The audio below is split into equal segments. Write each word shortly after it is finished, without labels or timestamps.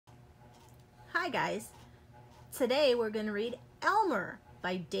Hi guys, today we're going to read Elmer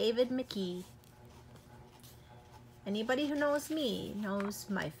by David McKee. Anybody who knows me knows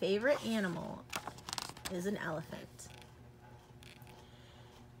my favorite animal is an elephant.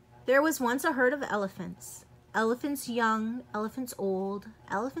 There was once a herd of elephants. Elephants young, elephants old,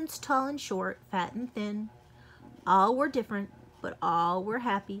 elephants tall and short, fat and thin. All were different, but all were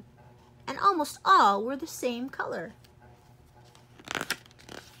happy, and almost all were the same color.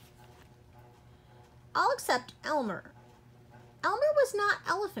 All except Elmer. Elmer was not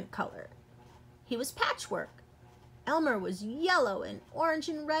elephant color. He was patchwork. Elmer was yellow and orange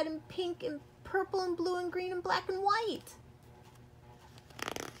and red and pink and purple and blue and green and black and white.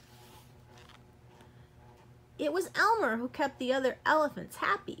 It was Elmer who kept the other elephants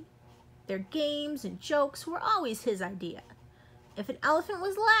happy. Their games and jokes were always his idea. If an elephant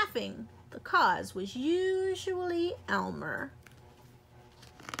was laughing, the cause was usually Elmer.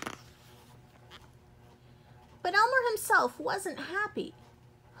 But Elmer himself wasn't happy.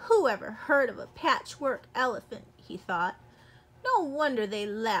 Who ever heard of a patchwork elephant, he thought. No wonder they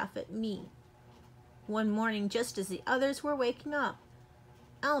laugh at me. One morning, just as the others were waking up,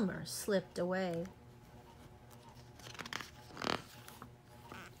 Elmer slipped away.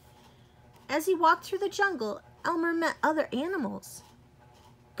 As he walked through the jungle, Elmer met other animals.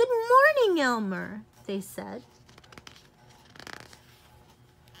 "Good morning, Elmer," they said.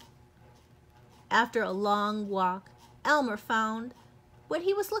 After a long walk, Elmer found what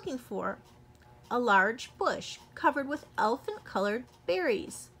he was looking for, a large bush covered with elephant-colored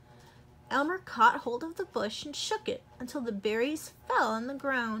berries. Elmer caught hold of the bush and shook it until the berries fell on the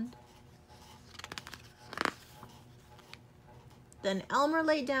ground. Then Elmer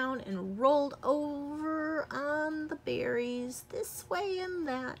lay down and rolled over on the berries, this way and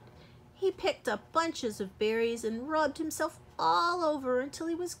that. He picked up bunches of berries and rubbed himself all over until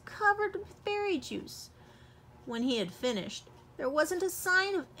he was covered with berry juice. When he had finished, there wasn't a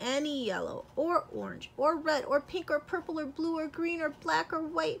sign of any yellow or orange or red or pink or purple or blue or green or black or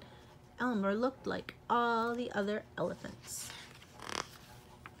white. Elmer looked like all the other elephants.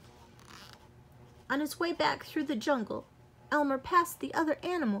 On his way back through the jungle, Elmer passed the other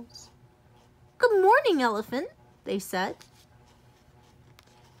animals. "Good morning, elephant," they said.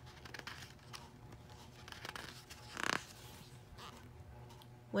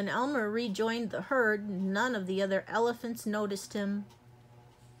 When Elmer rejoined the herd, none of the other elephants noticed him.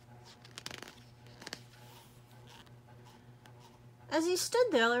 As he stood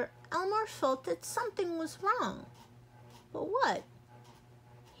there, Elmer felt that something was wrong. But what?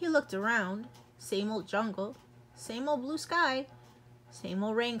 He looked around. Same old jungle, same old blue sky, same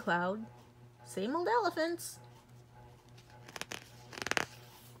old rain cloud, same old elephants.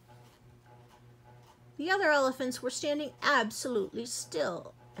 The other elephants were standing absolutely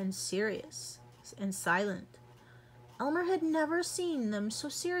still and serious and silent. Elmer had never seen them so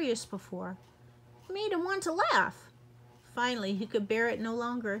serious before. It made him want to laugh. Finally, he could bear it no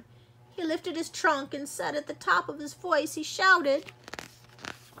longer. He lifted his trunk and said at the top of his voice, he shouted,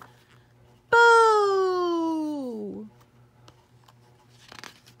 "Boo!"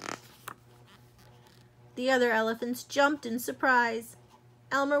 The other elephants jumped in surprise.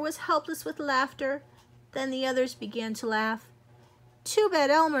 Elmer was helpless with laughter. Then the others began to laugh. "Too bad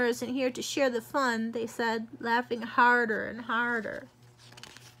Elmer isn't here to share the fun," they said, laughing harder and harder.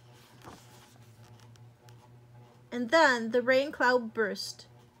 And then the rain cloud burst.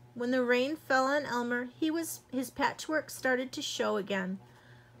 When the rain fell on Elmer, his patchwork started to show again.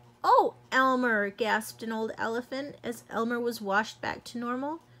 "Oh, Elmer," gasped an old elephant as Elmer was washed back to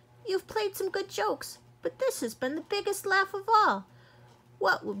normal. "You've played some good jokes, but this has been the biggest laugh of all.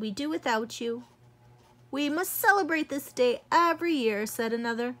 What would we do without you?" "We must celebrate this day every year," said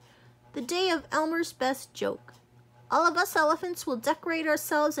another. "The day of Elmer's best joke. All of us elephants will decorate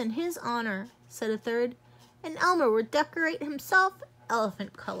ourselves in his honor," said a third. And Elmer would decorate himself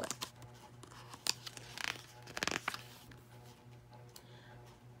elephant color.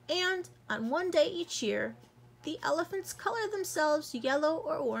 And on one day each year, the elephants color themselves yellow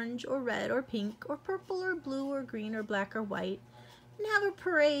or orange or red or pink or purple or blue or green or black or white and have a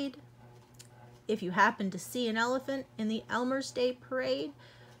parade. If you happen to see an elephant in the Elmer's Day parade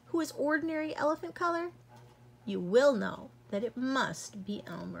who is ordinary elephant color, you will know that it must be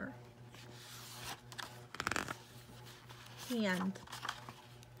Elmer. The end.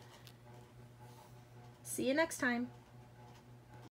 See you next time.